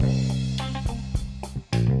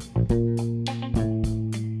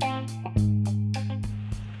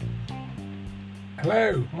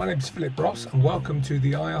Hello, my name is Philip Ross and welcome to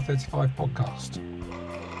the IR35 podcast.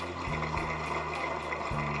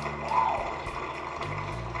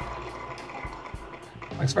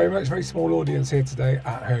 Thanks very much, very small audience here today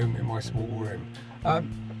at home in my small room.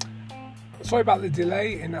 Sorry about the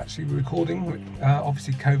delay in actually recording.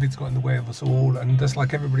 Obviously COVID's got in the way of us all, and just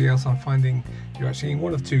like everybody else, I'm finding you're actually in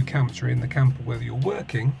one of two camps. You're in the camp of whether you're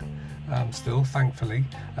working still, thankfully,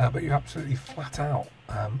 but you're absolutely flat out,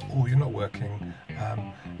 or you're not working,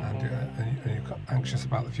 and you're anxious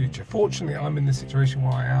about the future. Fortunately, I'm in the situation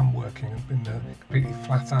where I am working and been completely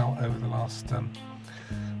flat out over the last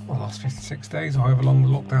 56 days, or however long the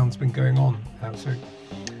lockdown's been going on.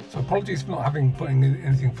 So apologies for not having putting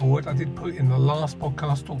anything forward. I did put in the last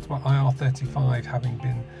podcast, talked about IR35 having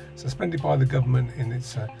been suspended by the government in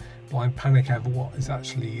its blind panic over what is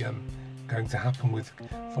actually going to happen with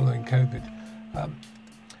following COVID.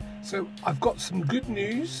 So I've got some good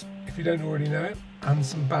news, if you don't already know it, and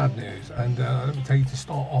some bad news. And let me tell you to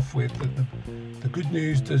start off with that the good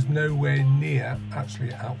news does nowhere near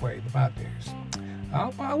actually outweigh the bad news.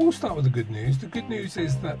 But I will start with the good news. The good news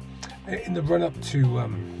is that in the run up to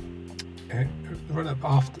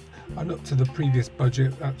the previous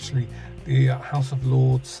budget, actually, the House of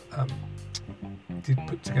Lords did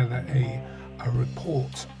put together a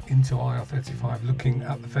report into IR35, looking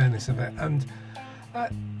at the fairness of it, and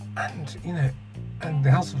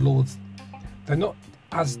the House of Lords, they're not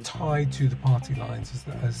as tied to the party lines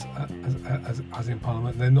as in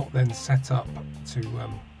Parliament. They're not then set up to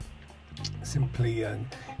simply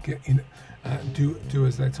get in. Do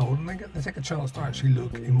as they're told, and they take a chance to actually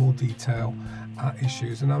look in more detail at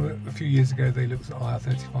issues. And a few years ago they looked at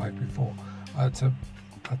IR35 before to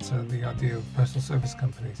the idea of personal service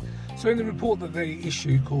companies. So in the report that they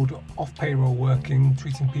issued, called Off Payroll Working,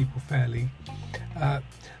 Treating People Fairly,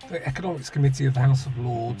 the Economics Committee of the House of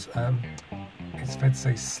Lords, it's fair to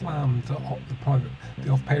say, slammed the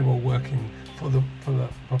off payroll working for the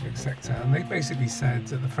public sector, and they basically said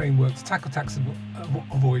that the framework to tackle tax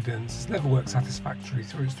avoidance has never worked satisfactorily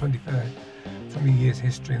through its 20 years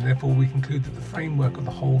history, and therefore we conclude that the framework of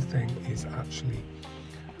the whole thing is actually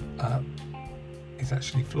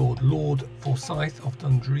flawed. Lord Forsyth of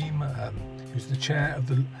Dundream, who's the chair of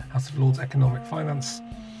the House of Lords Economic Finance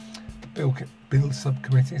Bill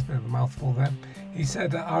Subcommittee, it's a bit of a mouthful there. He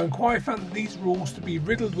said that our inquiry found that these rules to be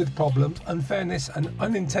riddled with problems, unfairness and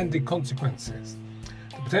unintended consequences.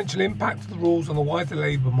 The potential impact of the rules on the wider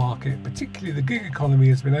labour market, particularly the gig economy,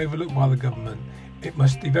 has been overlooked by the government. It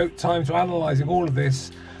must devote time to analysing all of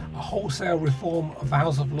this. A wholesale reform of the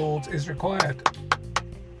House of Lords is required.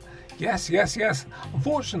 Yes.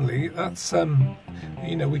 Unfortunately, that's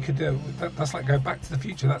we could that's like go back to the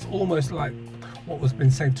future. That's almost like what was been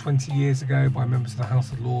said 20 years ago by members of the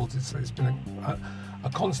House of Lords. It's been a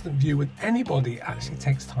constant view. When anybody actually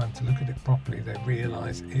takes time to look at it properly, they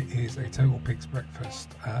realise it is a total pig's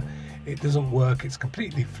breakfast. It doesn't work. It's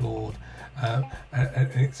completely flawed, and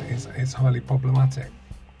it's highly problematic.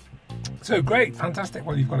 So great, fantastic.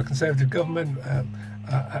 Well, you've got a Conservative government,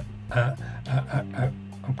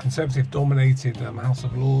 Conservative-dominated House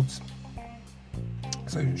of Lords.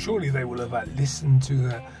 So surely they will have listened to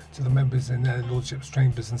the members in their lordships'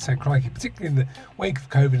 chambers and said, crikey, particularly in the wake of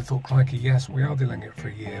COVID, and thought, crikey, yes, we are delaying it for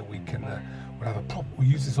a year. We can we'll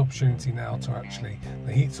use this opportunity now to actually,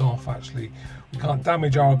 the heat's off. Actually, we can't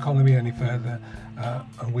damage our economy any further,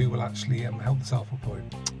 and we will actually help the self-employed.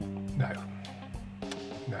 No.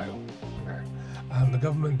 The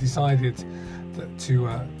government decided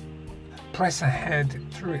to press ahead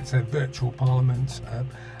through its virtual parliament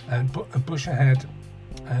and push ahead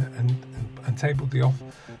and tabled the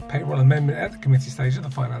off-payroll amendment at the committee stage of the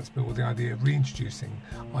finance bill, with the idea of reintroducing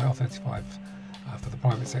IR35 for the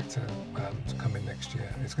private sector to come in next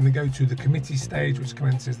year. It's going to go to the committee stage, which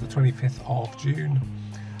commences the 25th of June,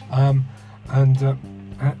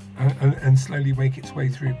 and slowly make its way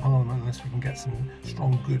through Parliament, unless we can get some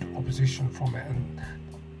strong, good opposition from it.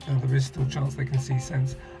 And there is still a chance they can see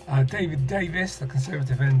sense. David Davis, the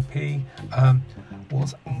Conservative MP,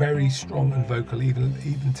 was very strong and vocal,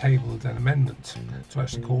 even tabled an amendment to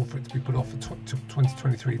actually call for it to be put off for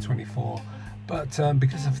 2023-24. But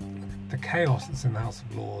because of the chaos that's in the House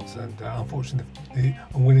of Lords, and unfortunately the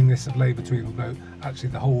unwillingness of Labour to even vote, actually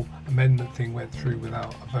the whole amendment thing went through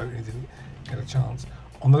without a vote, and he didn't get a chance.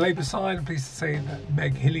 On the Labour side, I'm pleased to say that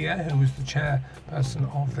Meg Hillier, who was the chairperson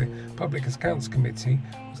of the Public Accounts Committee,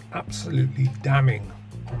 was absolutely damning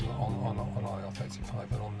on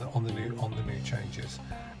IR35 and on the new changes.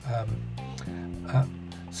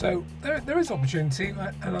 So there is opportunity,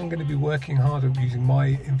 and I'm going to be working hard at using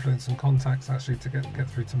my influence and contacts actually to get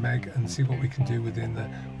through to Meg and see what we can do within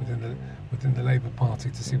the Labour Party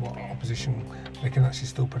to see what opposition they can actually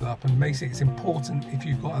still put up. And basically, it's important if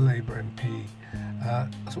you've got a Labour MP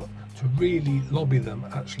to really lobby them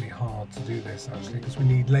actually hard to do this because we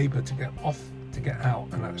need Labour to get out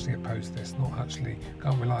and actually oppose this, not actually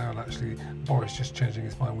can't rely on actually Boris just changing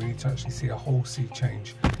his mind. We need to actually see a whole sea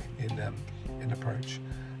change in approach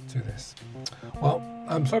to this. Well,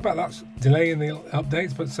 I'm sorry about that delay in the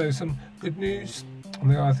updates, but so some good news on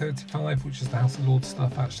the I-35, which is the House of Lords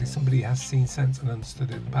stuff. Actually, somebody has seen sense and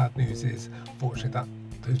understood it. The bad news is, fortunately, that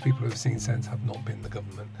those people who have seen sense have not been the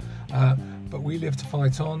government. But we live to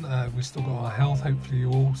fight on. We've still got our health. Hopefully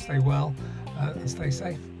you all stay well and stay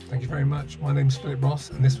safe. Thank you very much. My name is Philip Ross,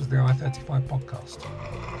 and this was the I-35 podcast.